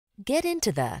Get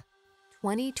into the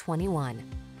 2021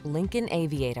 Lincoln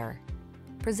Aviator.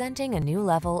 Presenting a new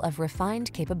level of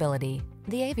refined capability,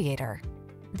 the Aviator.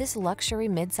 This luxury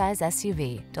midsize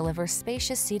SUV delivers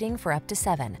spacious seating for up to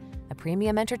 7, a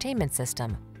premium entertainment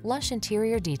system, lush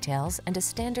interior details, and a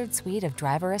standard suite of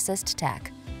driver assist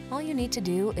tech. All you need to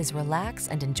do is relax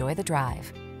and enjoy the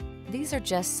drive. These are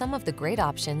just some of the great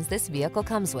options this vehicle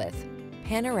comes with: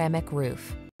 panoramic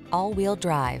roof, all-wheel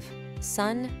drive,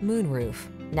 sun, moon roof,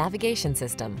 navigation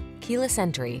system, keyless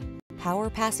entry, power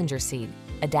passenger seat,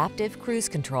 adaptive cruise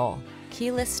control,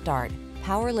 keyless start,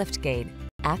 power liftgate,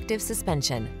 active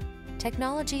suspension.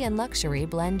 Technology and luxury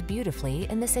blend beautifully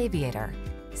in this Aviator.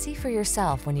 See for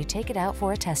yourself when you take it out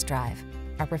for a test drive.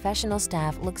 Our professional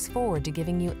staff looks forward to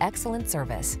giving you excellent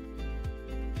service.